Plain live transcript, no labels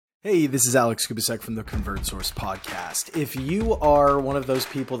Hey, this is Alex Kubasek from the ConvertSource podcast. If you are one of those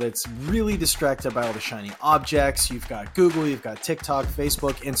people that's really distracted by all the shiny objects, you've got Google, you've got TikTok,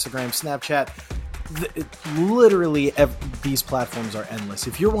 Facebook, Instagram, Snapchat, literally these platforms are endless.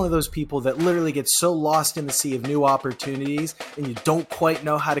 If you're one of those people that literally gets so lost in the sea of new opportunities and you don't quite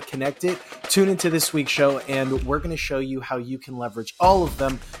know how to connect it, tune into this week's show and we're going to show you how you can leverage all of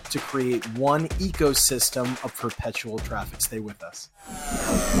them to create one ecosystem of perpetual traffic. Stay with us.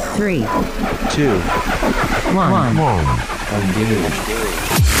 3, 2, 1.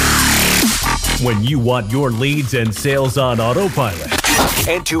 When you want your leads and sales on autopilot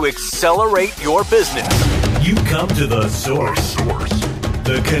and to accelerate your business, you come to the source.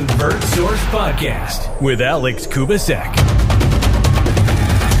 The ConvertSource podcast with Alex Kubasek.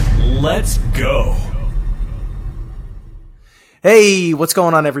 Let's go. Hey, what's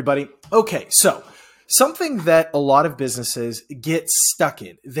going on, everybody? Okay, so something that a lot of businesses get stuck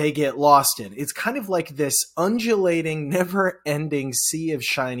in, they get lost in. It's kind of like this undulating, never-ending sea of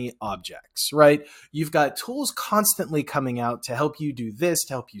shiny objects, right? You've got tools constantly coming out to help you do this,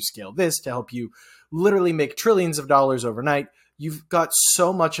 to help you scale this, to help you literally make trillions of dollars overnight. You've got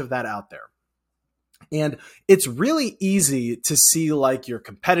so much of that out there. And it's really easy to see like your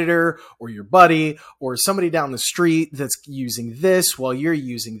competitor or your buddy or somebody down the street that's using this while you're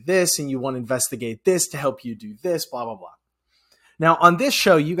using this and you want to investigate this to help you do this, blah, blah, blah. Now, on this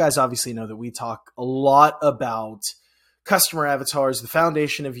show, you guys obviously know that we talk a lot about customer avatars, the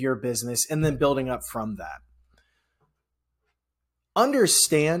foundation of your business, and then building up from that.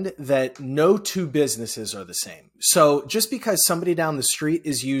 Understand that no two businesses are the same. So just because somebody down the street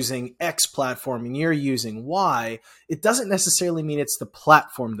is using X platform and you're using Y, it doesn't necessarily mean it's the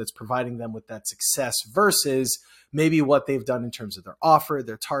platform that's providing them with that success versus maybe what they've done in terms of their offer,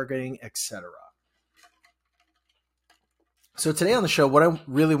 their targeting, etc. So today on the show, what I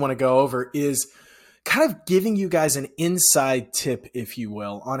really want to go over is kind of giving you guys an inside tip, if you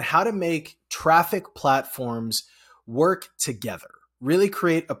will, on how to make traffic platforms work together. Really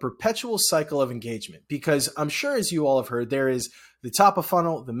create a perpetual cycle of engagement, because I'm sure, as you all have heard, there is the top of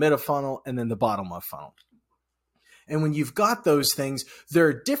funnel, the mid of funnel, and then the bottom of funnel. And when you've got those things, there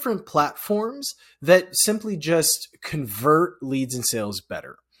are different platforms that simply just convert leads and sales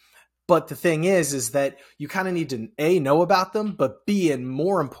better. But the thing is that you kind of need to A, know about them, but B, and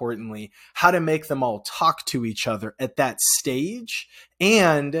more importantly, how to make them all talk to each other at that stage.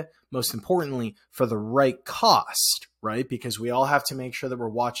 And most importantly, for the right cost, right? Because we all have to make sure that we're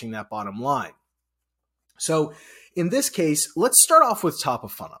watching that bottom line. So in this case, let's start off with top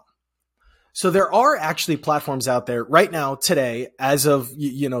of funnel. So there are actually platforms out there right now today, as of,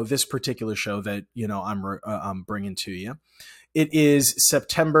 this particular show that, I'm bringing to you. It is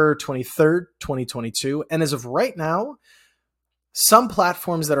September 23rd, 2022. And as of right now, some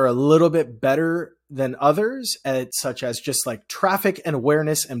platforms that are a little bit better than others, such as just like traffic and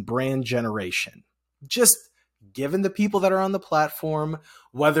awareness and brand generation. Just given the people that are on the platform,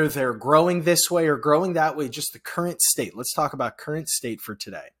 whether they're growing this way or growing that way, just the current state. Let's talk about current state for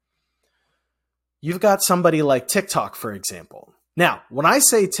today. You've got somebody like TikTok, for example. Now, when I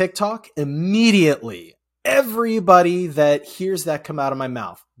say TikTok, immediately everybody that hears that come out of my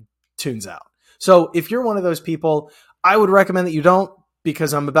mouth tunes out. So if you're one of those people, I would recommend that you don't,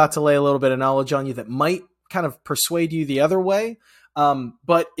 because I'm about to lay a little bit of knowledge on you that might kind of persuade you the other way.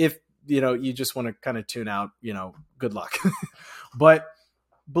 But if you just want to kind of tune out, good luck. But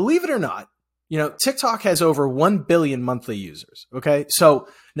believe it or not, TikTok has over 1 billion monthly users. Okay. So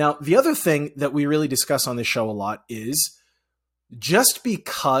now the other thing that we really discuss on this show a lot is just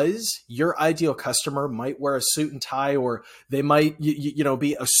because your ideal customer might wear a suit and tie, or they might,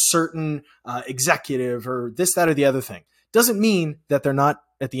 be a certain executive or this, that, or the other thing, doesn't mean that they're not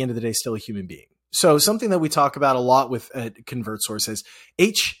at the end of the day still a human being. So something that we talk about a lot with ConvertSource is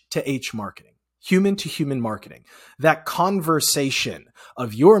H to H marketing, human to human marketing, that conversation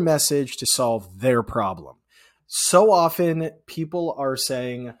of your message to solve their problem. So often people are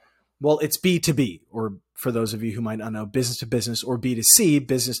saying, well, it's B2B, or for those of you who might not know, business to business, or B2C,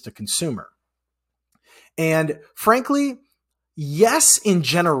 business to consumer. And frankly, yes, in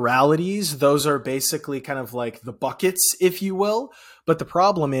generalities, those are basically kind of like the buckets, if you will. But the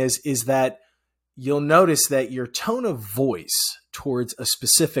problem is that you'll notice that your tone of voice towards a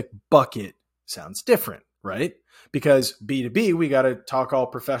specific bucket sounds different, right? Because B2B, we got to talk all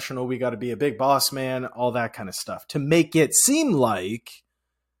professional. We got to be a big boss man, all that kind of stuff to make it seem like,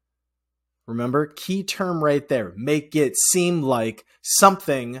 remember, key term right there, make it seem like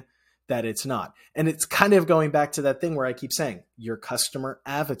something that it's not. And it's kind of going back to that thing where I keep saying your customer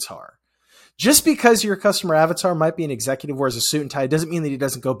avatar. Just because your customer avatar might be an executive wears a suit and tie doesn't mean that he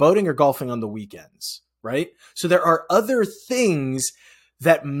doesn't go boating or golfing on the weekends, right? So there are other things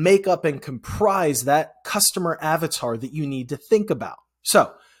that make up and comprise that customer avatar that you need to think about.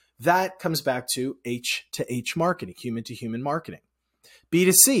 So that comes back to H to H marketing, human to human marketing.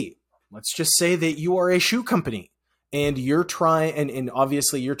 B2C, let's just say that you are a shoe company and you're trying, and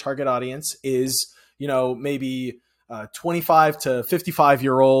obviously your target audience is, maybe 25 to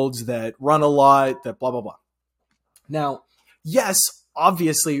 55-year-olds that run a lot, that blah, blah, blah. Now, yes,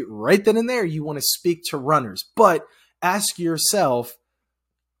 obviously right then and there, you want to speak to runners, but ask yourself,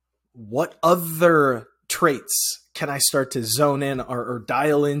 what other traits can I start to zone in or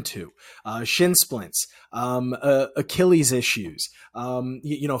dial into? Shin splints, Achilles issues,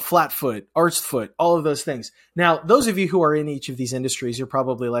 flat foot, arched foot, all of those things. Now, those of you who are in each of these industries, you're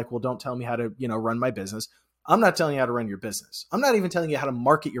probably like, well, don't tell me how to, run my business. I'm not telling you how to run your business. I'm not even telling you how to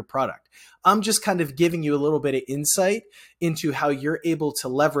market your product. I'm just kind of giving you a little bit of insight into how you're able to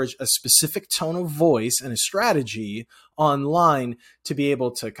leverage a specific tone of voice and a strategy online to be able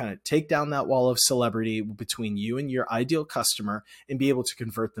to kind of take down that wall of celebrity between you and your ideal customer and be able to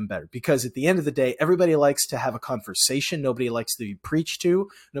convert them better. Because at the end of the day, everybody likes to have a conversation. Nobody likes to be preached to.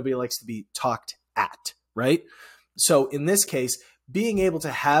 Nobody likes to be talked at, right? So in this case, being able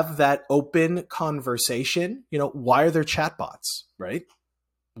to have that open conversation, why are there chatbots, right?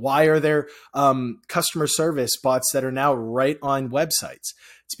 Why are there customer service bots that are now right on websites?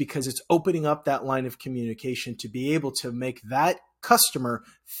 It's because it's opening up that line of communication to be able to make that customer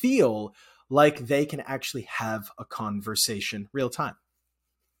feel like they can actually have a conversation real time.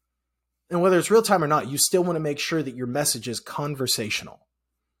 And whether it's real time or not, you still want to make sure that your message is conversational.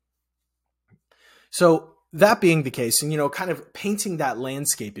 So that being the case, and kind of painting that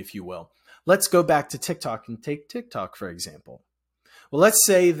landscape, if you will, let's go back to TikTok and take TikTok, for example. Well, let's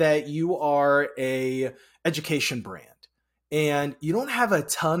say that you are a education brand and you don't have a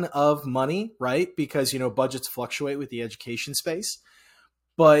ton of money, right? Because, budgets fluctuate with the education space,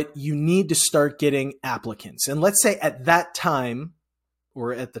 but you need to start getting applicants. And let's say at that time,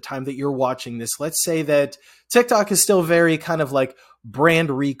 or at the time that you're watching this, let's say that TikTok is still very kind of like brand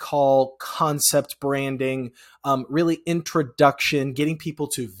recall, concept branding, really introduction, getting people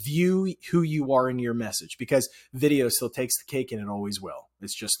to view who you are in your message, because video still takes the cake and it always will.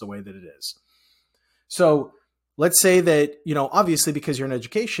 It's just the way that it is. So let's say that, obviously because you're an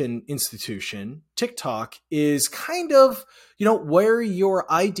education institution, TikTok is kind of, where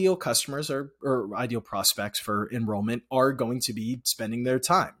your ideal customers or ideal prospects for enrollment are going to be spending their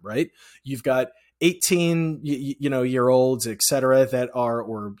time, right? You've got 18, year olds, et cetera, that are,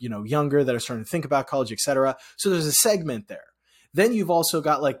 or, younger that are starting to think about college, et cetera. So there's a segment there. Then you've also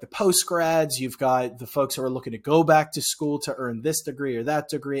got like the post grads, you've got the folks who are looking to go back to school to earn this degree or that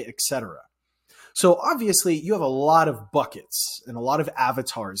degree, et cetera. So obviously you have a lot of buckets and a lot of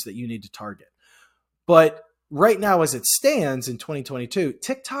avatars that you need to target. But right now, as it stands in 2022,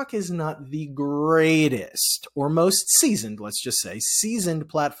 TikTok is not the greatest or most seasoned, let's just say, seasoned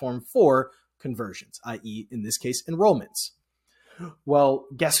platform for conversions, i.e. in this case, enrollments. Well,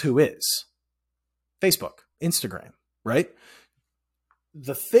 guess who is? Facebook, Instagram, right?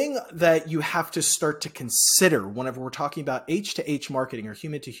 The thing that you have to start to consider whenever we're talking about H to H marketing or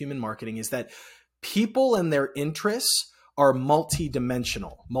human to human marketing is that people and their interests are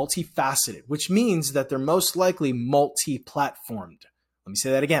multidimensional, multifaceted, which means that they're most likely multi-platformed. Let me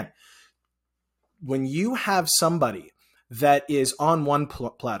say that again. When you have somebody that is on one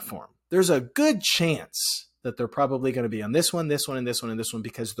platform, there's a good chance that they're probably going to be on this one, this one, and this one, and this one,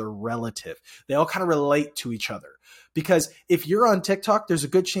 because they're relative. They all kind of relate to each other. Because if you're on TikTok, there's a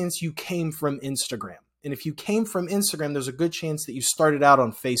good chance you came from Instagram. And if you came from Instagram, there's a good chance that you started out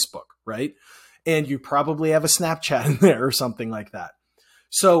on Facebook, right? And you probably have a Snapchat in there or something like that.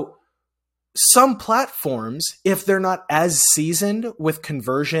 So some platforms, if they're not as seasoned with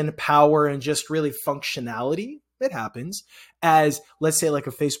conversion, power, and just really functionality, it happens, as let's say like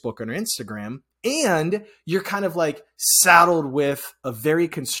a Facebook or an Instagram, and you're kind of like saddled with a very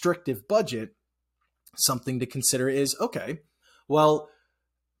constrictive budget, something to consider is, okay, well,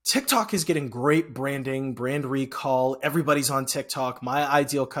 TikTok is getting great branding, brand recall. Everybody's on TikTok. My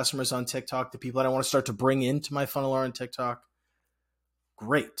ideal customers on TikTok, the people that I want to start to bring into my funnel are on TikTok.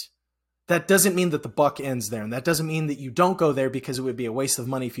 Great. That doesn't mean that the buck ends there. And that doesn't mean that you don't go there, because it would be a waste of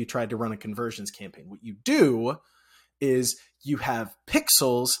money if you tried to run a conversions campaign. What you do is you have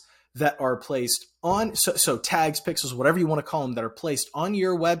pixels that are placed on, so tags, pixels, whatever you want to call them, that are placed on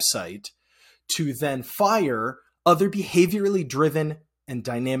your website to then fire other behaviorally driven and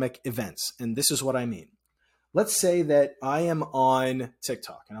dynamic events. And this is what I mean. let's say that I am on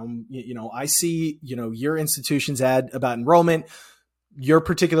TikTok and I see, your institution's ad about enrollment. Your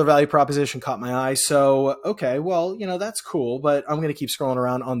particular value proposition caught my eye. So, okay, well, that's cool, but I'm going to keep scrolling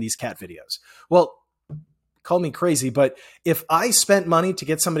around on these cat videos. Well, call me crazy, but if I spent money to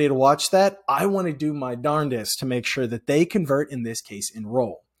get somebody to watch that, I want to do my darndest to make sure that they convert, in this case,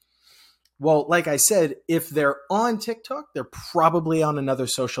 enroll. Well, like I said, if they're on TikTok, they're probably on another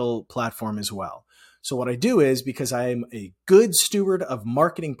social platform as well. So what I do is, because I am a good steward of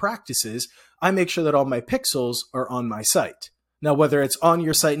marketing practices, I make sure that all my pixels are on my site. Now, whether it's on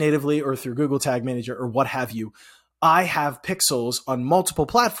your site natively or through Google Tag Manager or what have you, I have pixels on multiple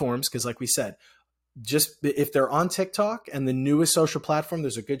platforms because, like we said, just if they're on TikTok and the newest social platform,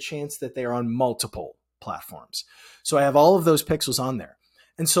 there's a good chance that they are on multiple platforms. So I have all of those pixels on there.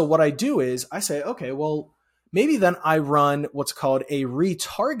 And so what I do is I say, okay, well, maybe then I run what's called a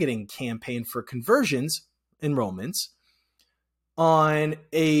retargeting campaign for conversions, enrollments, on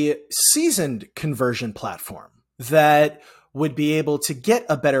a seasoned conversion platform that would be able to get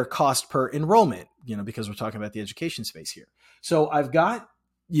a better cost per enrollment, because we're talking about the education space here. So I've got,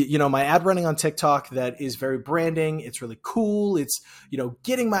 my ad running on TikTok that is very branding. It's really cool. It's,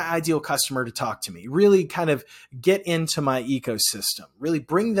 getting my ideal customer to talk to me, really kind of get into my ecosystem, really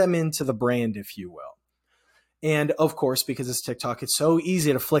bring them into the brand, if you will. And of course, because it's TikTok, it's so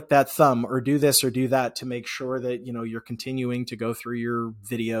easy to flick that thumb or do this or do that to make sure that, you're continuing to go through your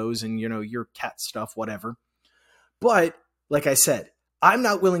videos and, your cat stuff, whatever. But like I said, I'm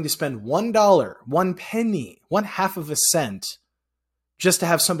not willing to spend $1, 1 penny, 1/2 of a cent just to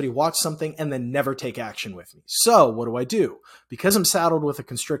have somebody watch something and then never take action with me. So what do? Because I'm saddled with a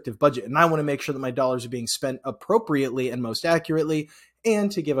constrictive budget and I want to make sure that my dollars are being spent appropriately and most accurately and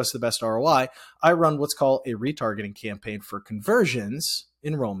to give us the best ROI, I run what's called a retargeting campaign for conversions,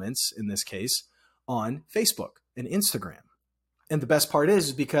 enrollments in this case, on Facebook and Instagram. And the best part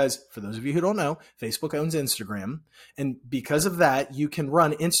is because, for those of you who don't know, Facebook owns Instagram. And because of that, you can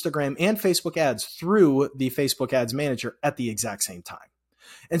run Instagram and Facebook ads through the Facebook Ads Manager at the exact same time.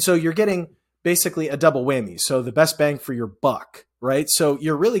 And so you're getting basically a double whammy. So the best bang for your buck, right? So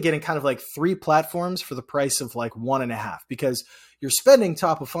you're really getting kind of like 3 platforms for the price of like 1.5, because you're spending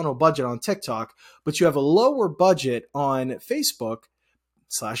top of funnel budget on TikTok, but you have a lower budget on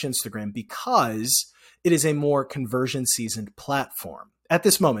Facebook/Instagram because it is a more conversion seasoned platform at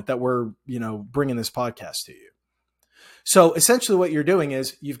this moment that we're, bringing this podcast to you. So essentially what you're doing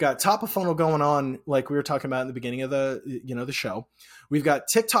is you've got top of funnel going on, like we were talking about in the beginning of the show. We've got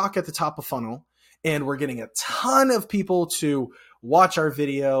TikTok at the top of funnel and we're getting a ton of people to watch our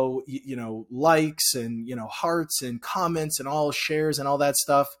video, likes and, hearts and comments and all shares and all that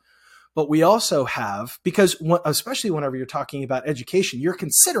stuff. But we also have, because especially whenever you're talking about education, you're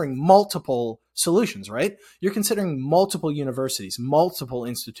considering multiple solutions, right? You're considering multiple universities, multiple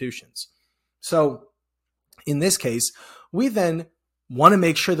institutions. So in this case, we then want to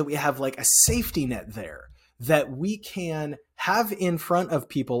make sure that we have like a safety net there that we can have in front of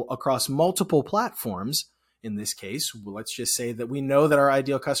people across multiple platforms. In this case, let's just say that we know that our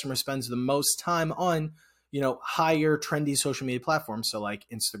ideal customer spends the most time on higher trendy social media platforms. So like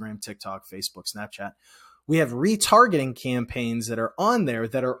Instagram, TikTok, Facebook, Snapchat. We have retargeting campaigns that are on there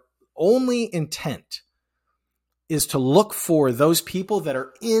that are only intent is to look for those people that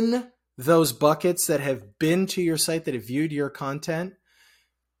are in those buckets that have been to your site, that have viewed your content,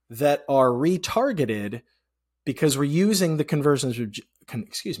 that are retargeted because we're using the conversions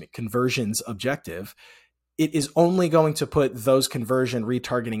objective. It is only going to put those conversion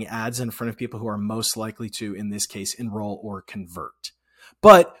retargeting ads in front of people who are most likely to, in this case, enroll or convert.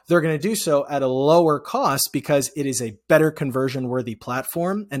 But they're going to do so at a lower cost because it is a better conversion worthy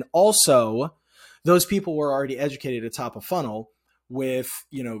platform. And also those people were already educated at top of funnel with,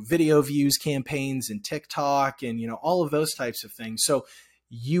 video views campaigns and TikTok and, all of those types of things. So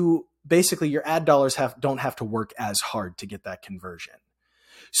you basically, your ad dollars don't have to work as hard to get that conversion.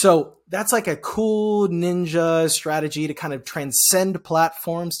 So that's like a cool ninja strategy to kind of transcend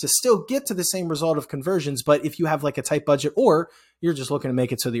platforms to still get to the same result of conversions. But if you have like a tight budget or you're just looking to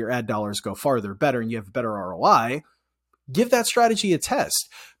make it so that your ad dollars go farther, better, and you have a better ROI, give that strategy a test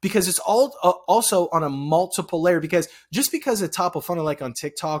because it's all also on a multiple layer. Because just because a top of funnel, like on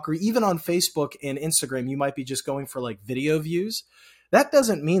TikTok or even on Facebook and Instagram, you might be just going for like video views. That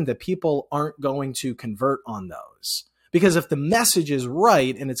doesn't mean that people aren't going to convert on those. Because if the message is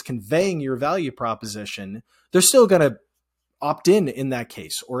right and it's conveying your value proposition, they're still going to opt in that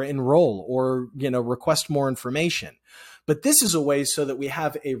case or enroll or, request more information. But this is a way so that we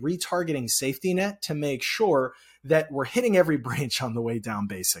have a retargeting safety net to make sure that we're hitting every branch on the way down,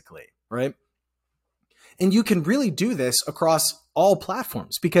 basically, right? And you can really do this across all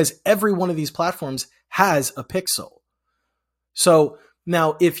platforms because every one of these platforms has a pixel. So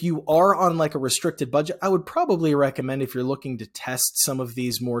now if you are on like a restricted budget, I would probably recommend, if you're looking to test some of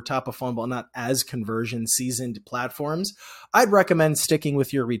these more top of funnel, not as conversion seasoned platforms, I'd recommend sticking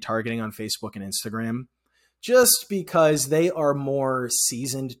with your retargeting on Facebook and Instagram, just because they are more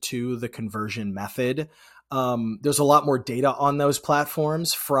seasoned to the conversion method. There's a lot more data on those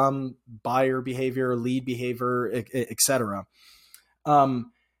platforms from buyer behavior, lead behavior, et cetera.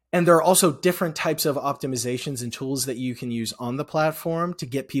 And there are also different types of optimizations and tools that you can use on the platform to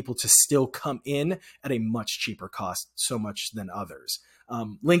get people to still come in at a much cheaper cost, so much than others.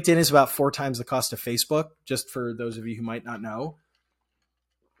 LinkedIn is about 4 times the cost of Facebook, just for those of you who might not know.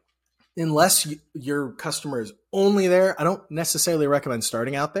 Unless your customer is only there, I don't necessarily recommend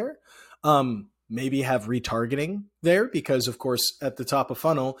starting out there. Maybe have retargeting there because, of course, at the top of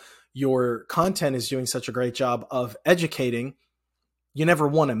funnel, your content is doing such a great job of educating. You never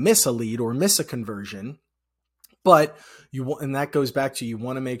want to miss a lead or miss a conversion, but and that goes back to, you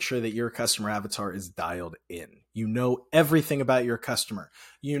want to make sure that your customer avatar is dialed in. You know everything about your customer.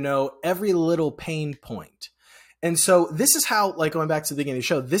 You know every little pain point. And so this is how, like going back to the beginning of the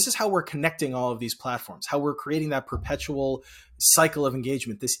show, this is how we're connecting all of these platforms, how we're creating that perpetual cycle of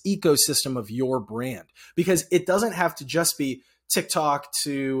engagement, this ecosystem of your brand, because it doesn't have to just be TikTok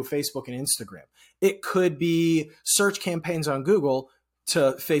to Facebook and Instagram. It could be search campaigns on Google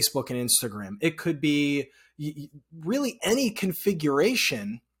to Facebook and Instagram. It could be really any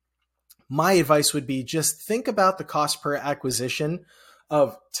configuration. My advice would be just think about the cost per acquisition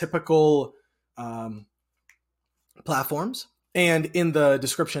of typical platforms. And in the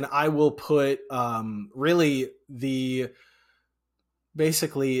description, I will put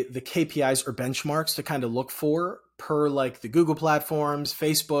basically the KPIs or benchmarks to kind of look for per like the Google platforms,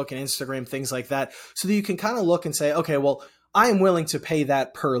 Facebook and Instagram, things like that. So that you can kind of look and say, okay, well, I am willing to pay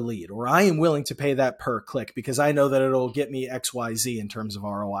that per lead, or I am willing to pay that per click because I know that it'll get me XYZ in terms of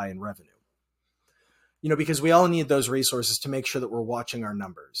ROI and revenue. Because we all need those resources to make sure that we're watching our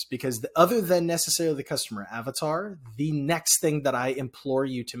numbers, because other than necessarily the customer avatar, the next thing that I implore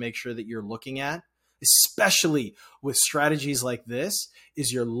you to make sure that you're looking at, especially with strategies like this,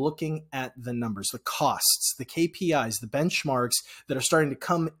 is you're looking at the numbers, the costs, the KPIs, the benchmarks that are starting to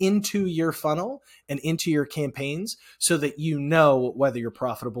come into your funnel and into your campaigns so that you know whether you're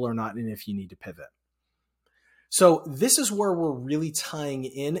profitable or not and if you need to pivot. So this is where we're really tying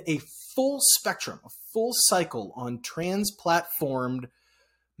in a full spectrum, a full cycle on trans-platformed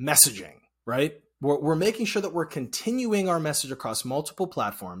messaging, right? We're making sure that we're continuing our message across multiple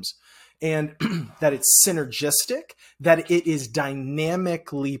platforms and that it's synergistic, that it is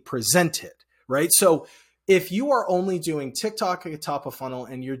dynamically presented, right? So if you are only doing TikTok at the top of funnel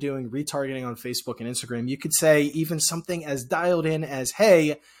and you're doing retargeting on Facebook and Instagram, you could say even something as dialed in as,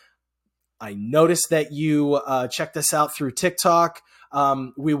 hey, I noticed that you checked us out through TikTok.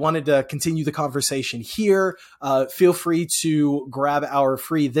 We wanted to continue the conversation here. Feel free to grab our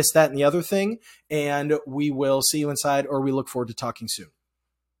free this, that, and the other thing, and we will see you inside, or we look forward to talking soon.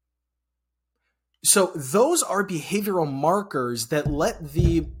 So those are behavioral markers that let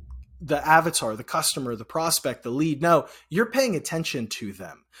the avatar, the customer, the prospect, the lead know you're paying attention to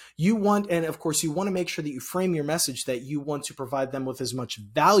them. And of course, you want to make sure that you frame your message that you want to provide them with as much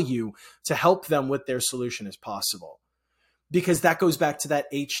value to help them with their solution as possible. Because that goes back to that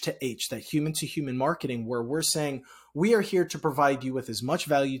H to H, that human to human marketing, where we're saying we are here to provide you with as much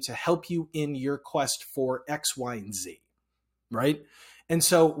value to help you in your quest for X, Y, and Z, right? And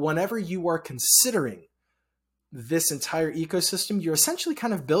so whenever you are considering this entire ecosystem, you're essentially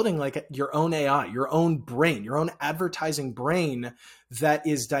kind of building like your own AI, your own brain, your own advertising brain that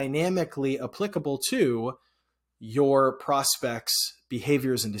is dynamically applicable to your prospects'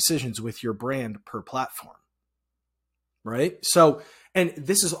 behaviors and decisions with your brand per platform, right? So, and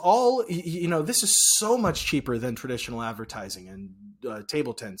this is all, this is so much cheaper than traditional advertising and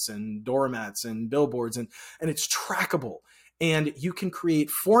table tents and doormats and billboards, and it's trackable. And you can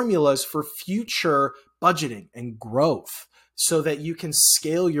create formulas for future budgeting and growth so that you can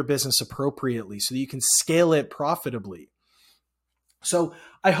scale your business appropriately, so that you can scale it profitably. So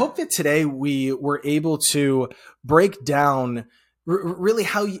I hope that today we were able to break down really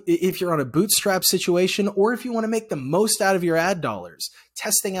how, if you're on a bootstrap situation or if you want to make the most out of your ad dollars,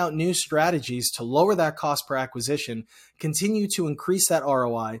 testing out new strategies to lower that cost per acquisition, continue to increase that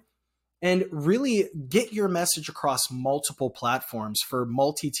ROI, and really get your message across multiple platforms for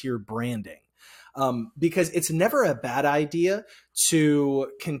multi-tier branding. Because it's never a bad idea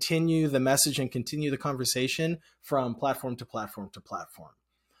to continue the message and continue the conversation from platform to platform to platform.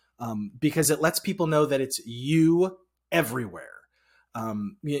 because it lets people know that it's you everywhere.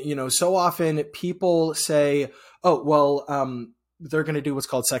 So often people say, oh, well, they're going to do what's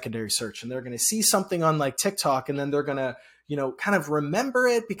called secondary search, and they're going to see something on like TikTok, and then they're going to, kind of remember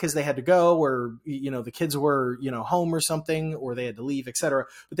it because they had to go, or, the kids were, home or something, or they had to leave, etc.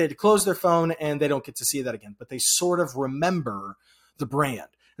 But they had to close their phone and they don't get to see that again, but they sort of remember the brand.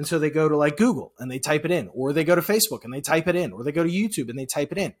 And so they go to like Google and they type it in, or they go to Facebook and they type it in, or they go to YouTube and they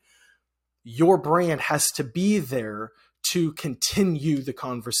type it in. Your brand has to be there to continue the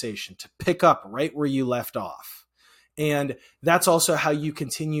conversation, to pick up right where you left off. And that's also how you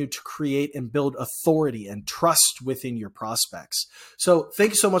continue to create and build authority and trust within your prospects. So thank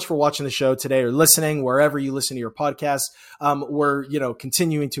you so much for watching the show today, or listening wherever you listen to your podcast. We're,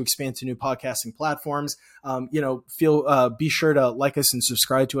 continuing to expand to new podcasting platforms. Be sure to like us and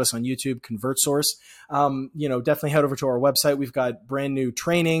subscribe to us on YouTube, ConvertSource. Definitely head over to our website. We've got brand new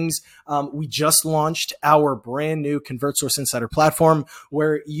trainings. We just launched our brand new ConvertSource Insider platform,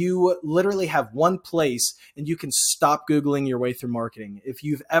 where you literally have one place and you can stop Googling your way through marketing. If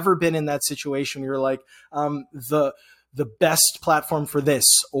you've ever been in that situation, you're like, the best platform for this,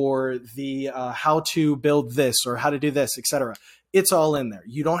 or the how to build this, or how to do this, etc. It's all in there.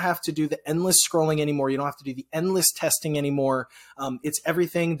 You don't have to do the endless scrolling anymore. You don't have to do the endless testing anymore. It's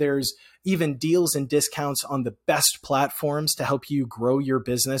everything. There's even deals and discounts on the best platforms to help you grow your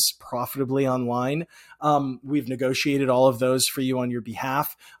business profitably online. We've negotiated all of those for you on your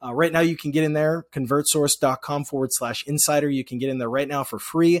behalf. Right now, you can get in there, convertsource.com/insider. You can get in there right now for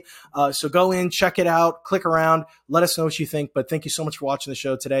free. So go in, check it out, click around, let us know what you think. But thank you so much for watching the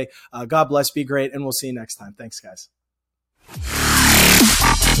show today. God bless, be great, and we'll see you next time. Thanks, guys.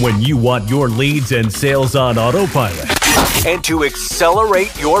 When you want your leads and sales on autopilot and to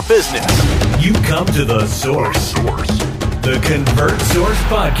accelerate your business, you come to The Source. The ConvertSource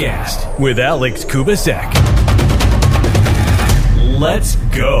Podcast with Alex Kubasek. Let's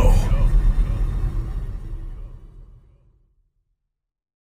go.